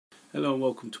Hello and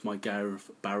welcome to my Gareth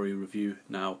Barry review.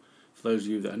 Now, for those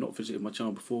of you that have not visited my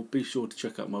channel before, be sure to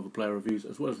check out my other player reviews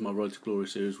as well as my Road to Glory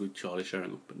series with Charlie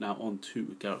Sheringham. But now on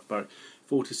to Gareth Barry.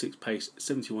 46 pace,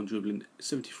 71 dribbling,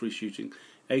 73 shooting,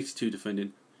 82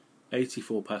 defending,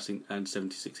 84 passing and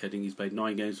 76 heading. He's played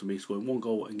 9 games for me, scoring 1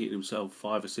 goal and getting himself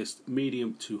 5 assists,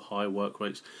 medium to high work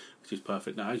rates, which is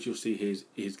perfect. Now, as you'll see, his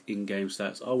in-game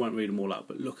stats, I won't read them all out,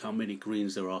 but look how many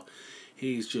greens there are.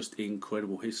 He's just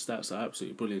incredible. His stats are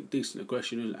absolutely brilliant. Decent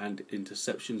aggression and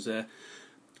interceptions there.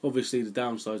 Obviously, the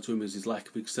downside to him is his lack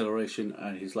of acceleration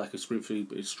and his lack of sprint speed,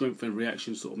 but his strength and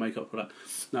reaction sort of make up for that.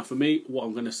 Now, for me, what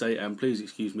I'm going to say, and please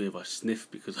excuse me if I sniff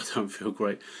because I don't feel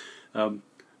great.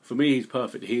 For me, he's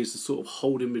perfect. He is the sort of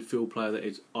holding midfield player that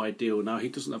is ideal. Now, he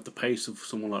doesn't have the pace of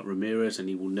someone like Ramirez, and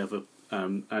he will never.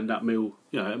 And that Mill,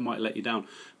 it might let you down.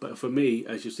 But for me,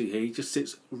 as you see here, he just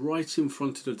sits right in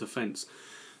front of the defence.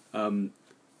 And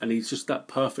he's just that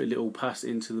perfect little pass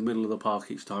into the middle of the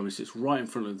park each time. He sits right in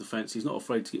front of the defence. He's not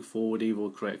afraid to get forward either or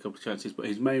create a couple of chances. But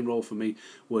his main role for me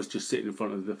was just sitting in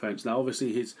front of the defence. Now,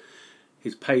 obviously,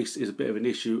 his pace is a bit of an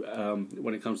issue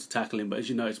when it comes to tackling. But as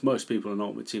you notice, most people in an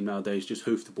ultimate team nowadays just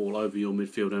hoof the ball over your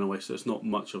midfield anyway. So it's not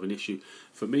much of an issue.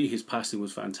 For me, his passing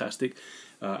was fantastic.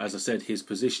 As I said, his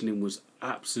positioning was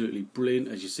absolutely brilliant.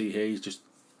 As you see here, he's just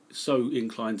so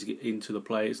inclined to get into the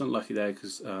play. It's unlucky there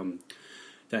because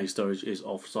Danny Sturridge is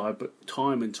offside, but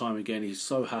time and time again he's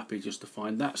so happy just to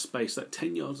find that space, that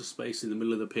 10 yards of space in the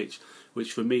middle of the pitch,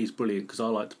 which for me is brilliant because I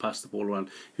like to pass the ball around.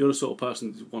 If you're the sort of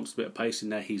person that wants a bit of pace in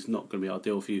there, he's not going to be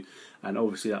ideal for you. And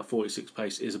obviously that 46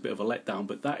 pace is a bit of a letdown,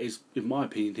 but that is, in my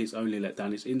opinion, his only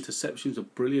letdown. His interceptions are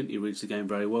brilliant. He reads the game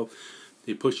very well.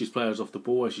 He pushes players off the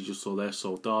ball, as you just saw there,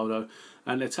 Soldado.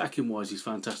 And attacking wise, he's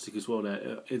fantastic as well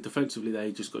there. Defensively there,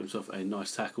 he just got himself a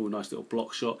nice tackle, a nice little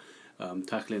block shot.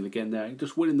 Tackling again there, and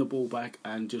just winning the ball back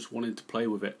and just wanting to play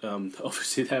with it.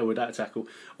 Obviously there with that tackle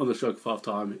on the stroke of half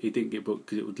time, he didn't get booked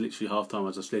because it was literally half time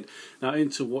as I slid. Now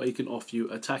into what he can offer you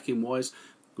attacking wise,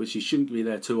 which he shouldn't be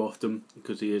there too often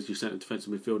because he is your centre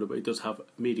defensive midfielder, but he does have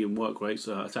medium work rates,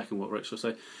 attacking work rates, should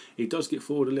I say. He does get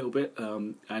forward a little bit,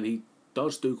 and he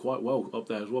does do quite well up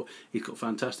there as well. He's got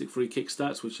fantastic free kick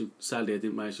stats, which sadly I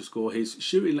didn't manage to score. His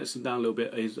shooting lets him down a little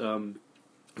bit. His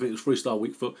I think his freestyle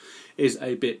weak foot is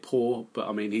a bit poor, but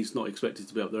I mean he's not expected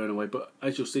to be up there anyway. But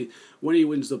as you'll see, when he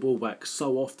wins the ball back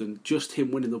so often, just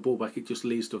him winning the ball back, it just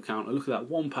leads to a counter. Look at that,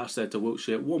 one pass there to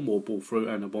Wiltshire, one more ball through,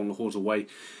 and the ball hauls away.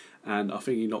 And I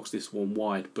think he knocks this one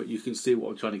wide. But you can see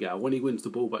what I'm trying to get at. When he wins the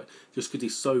ball back, just because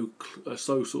he's so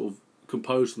sort of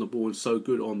composed on the ball and so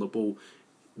good on the ball,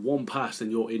 one pass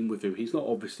and you're in with him. He's not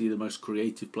obviously the most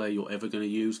creative player you're ever going to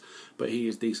use, but he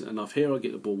is decent enough. Here I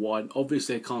get the ball wide.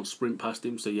 Obviously I can't sprint past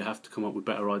him, so you have to come up with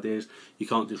better ideas. You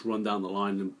can't just run down the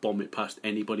line and bomb it past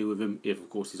anybody with him, if of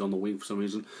course he's on the wing for some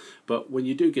reason. But when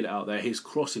you do get it out there, his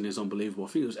crossing is unbelievable. I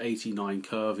think it was 89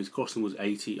 curve, his crossing was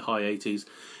 80, high 80s,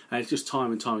 and it's just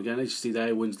time and time again. As you see there,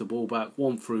 he wins the ball back,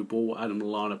 one through ball, Adam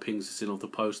Lallana pings this in off the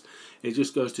post. It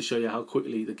just goes to show you how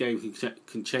quickly the game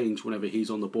can change whenever he's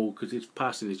on the ball, because his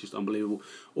passing is just unbelievable.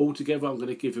 Altogether, I'm going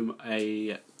to give him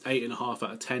a 8.5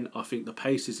 out of 10. I think the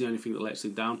pace is the only thing that lets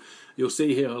him down. You'll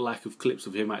see here a lack of clips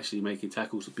of him actually making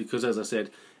tackles because, as I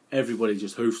said, everybody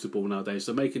just hoofs the ball nowadays,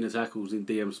 so making the tackles in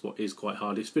DM spot is quite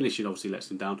hard. His finishing obviously lets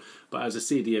him down, but as a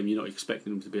CDM you're not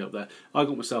expecting him to be up there. I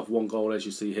got myself 1 goal, as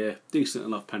you see here, decent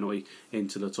enough penalty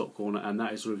into the top corner, and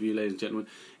that is the review, ladies and gentlemen.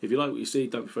 If you like what you see,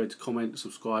 don't be afraid to comment,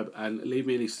 subscribe, and leave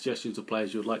me any suggestions of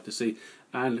players you would like to see,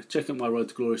 and check out my Road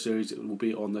to Glory series. It will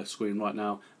be on the screen right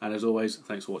now, and as always,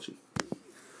 thanks for watching.